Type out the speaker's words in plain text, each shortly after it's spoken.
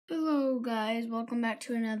guys, welcome back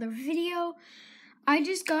to another video. I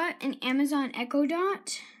just got an Amazon Echo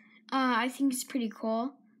Dot. I think it's pretty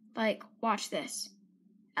cool. Like, watch this.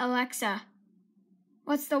 Alexa,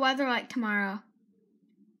 what's the weather like tomorrow?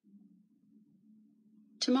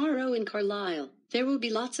 Tomorrow in Carlisle, there will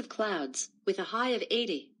be lots of clouds, with a high of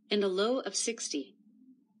 80 and a low of 60.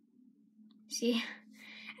 See?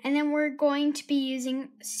 And then we're going to be using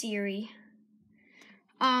Siri.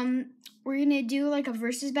 We're gonna do like a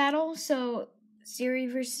versus battle, so Siri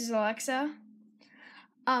versus Alexa.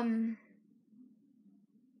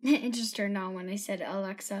 It just turned on when I said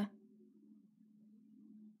Alexa.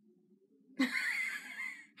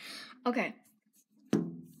 Okay.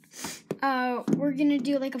 We're gonna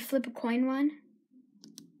do like a flip a coin one.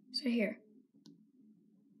 So here.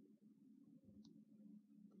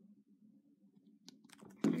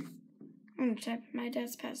 I'm gonna type my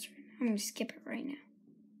dad's password. I'm gonna skip it right now.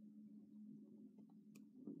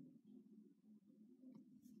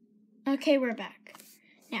 Okay, we're back.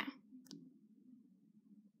 Now.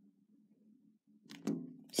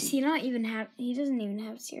 Does he not even have, he doesn't even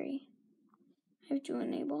have Siri. I have to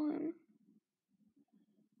enable him.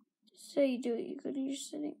 So you do it, you go to your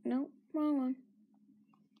setting. Nope, wrong one.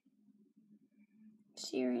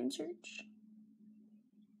 Siri and search.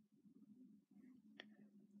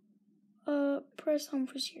 Press home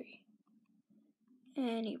for Siri.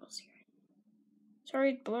 Enable Siri.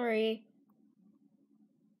 Sorry, it's blurry.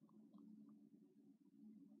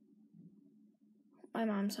 My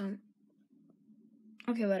mom's home.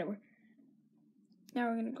 Okay, whatever. Now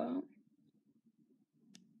we're gonna go out.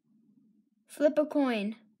 Flip a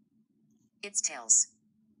coin. It's tails.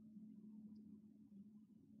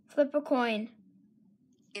 Flip a coin.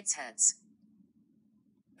 It's heads.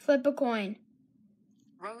 Flip a coin.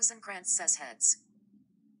 Rosencrantz says heads.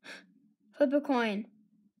 Flip a coin.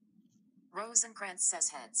 Rosencrantz says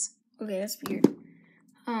heads. Okay, that's weird.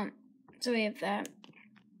 So we have that.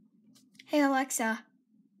 Hey Alexa,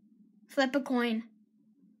 flip a coin.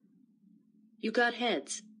 You got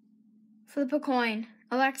heads. Flip a coin.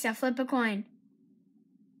 Alexa, flip a coin.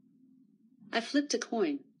 I flipped a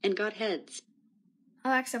coin and got heads.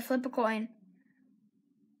 Alexa, flip a coin.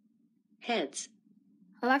 Heads.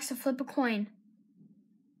 Alexa, flip a coin.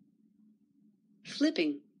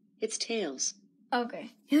 Flipping. It's tails.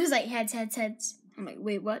 Okay. It was like heads, heads, heads. I'm like,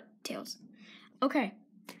 wait, what? Tails. Okay.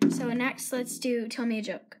 So next, let's do tell me a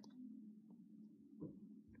joke.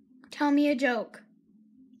 Tell me a joke.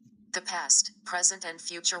 The past, present, and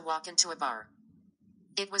future walk into a bar.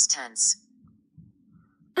 It was tense.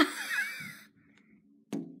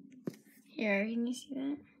 Here, can you see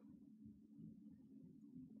that?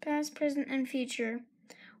 Past, present, and future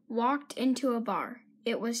walked into a bar.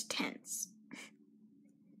 It was tense.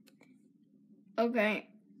 Okay.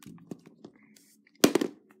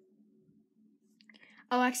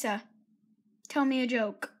 Alexa, tell me a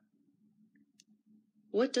joke.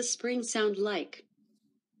 What does spring sound like?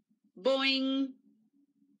 Boing!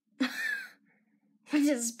 What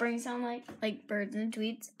does spring sound like? Like birds and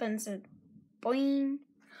tweets, but instead, boing.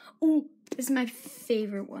 Ooh, this is my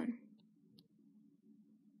favorite one.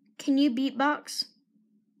 Can you beatbox?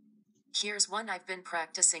 Here's one I've been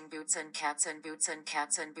practicing: boots and cats and boots and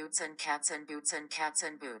cats and boots and cats and boots and cats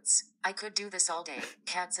and boots. I could do this all day.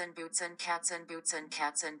 Cats and boots and cats and boots and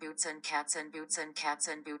cats and boots and cats and boots and cats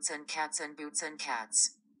and boots and cats and boots and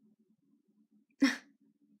cats.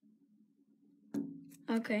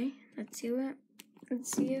 Okay, let's see what.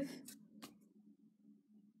 Let's see if.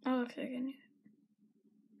 Oh, okay, I can do it.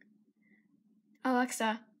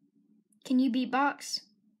 Alexa, can you beatbox?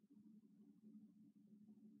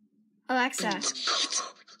 Alexa.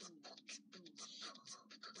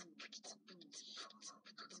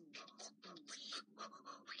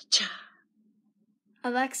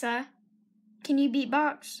 Alexa, can you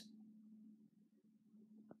beatbox?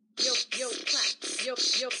 Yo, yo, clap. Yo,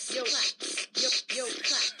 yo, yo, clap. Yo, yo,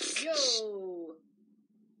 clap. Yo.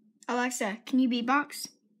 Alexa, can you beatbox?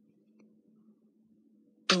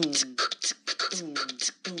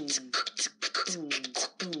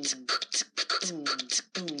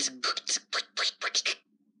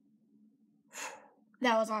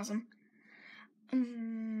 That was awesome.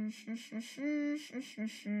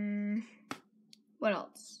 What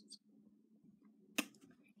else?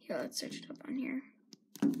 Here, let's search it up on here.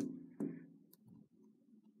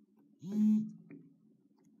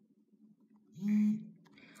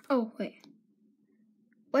 Oh, wait.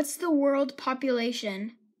 What's the world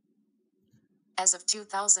population? As of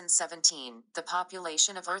 2017, the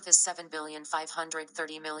population of Earth is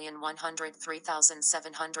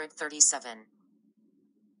 7,530,103,737.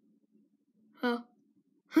 Oh.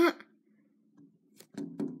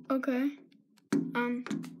 Okay.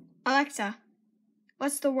 Alexa,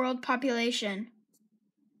 what's the world population?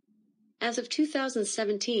 As of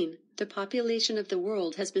 2017, the population of the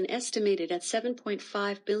world has been estimated at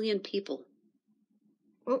 7.5 billion people.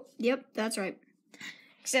 Oh, yep, that's right.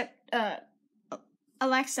 Except,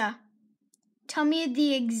 Alexa, tell me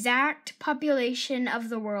the exact population of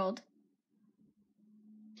the world.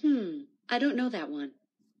 I don't know that one.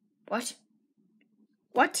 What?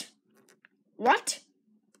 What? What?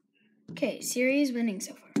 Okay, Siri is winning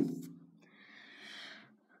so far.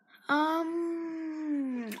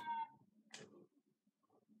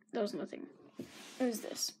 That was nothing. It was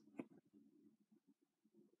this.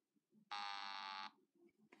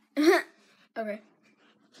 Okay.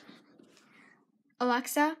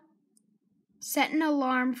 Alexa, set an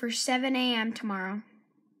alarm for 7 a.m. tomorrow.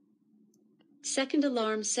 Second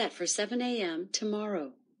alarm set for 7 a.m.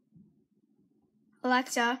 tomorrow.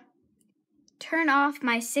 Alexa, turn off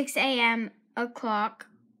my 6 a.m. o'clock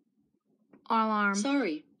alarm.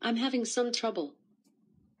 Sorry, I'm having some trouble.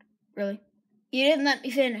 Really? You didn't let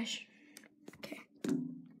me finish. Okay.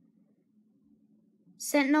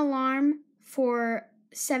 Set an alarm for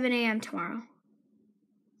 7 a.m. tomorrow.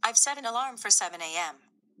 I've set an alarm for 7 a.m.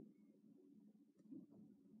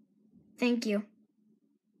 Thank you.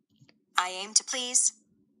 I aim to please.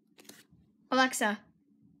 Alexa,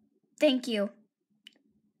 thank you.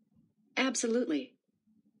 Absolutely.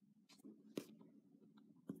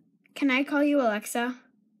 Can I call you Alexa?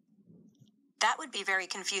 That would be very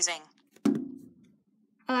confusing.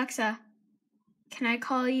 Alexa, can I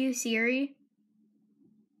call you Siri?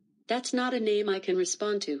 That's not a name I can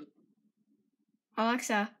respond to.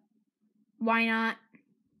 Alexa, why not?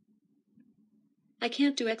 I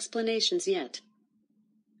can't do explanations yet.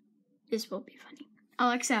 This will be funny.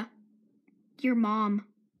 Alexa, your mom.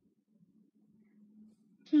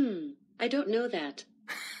 I don't know that.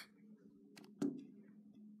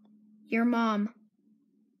 Your mom.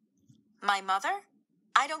 My mother?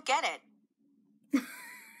 I don't get it.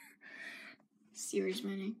 Siri's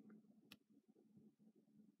winning.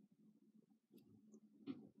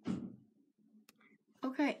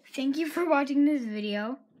 Okay, thank you for watching this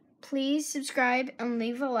video. Please subscribe and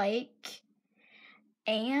leave a like.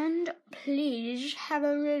 And please have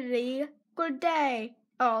a really good day.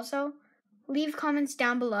 Also, leave comments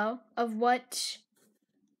down below of what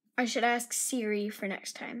I should ask Siri for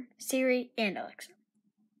next time. Siri and Alexa.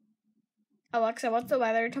 Alexa, what's the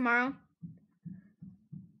weather tomorrow?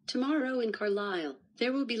 Tomorrow in Carlisle,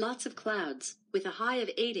 there will be lots of clouds, with a high of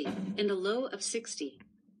 80 and a low of 60.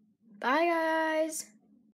 Bye, guys.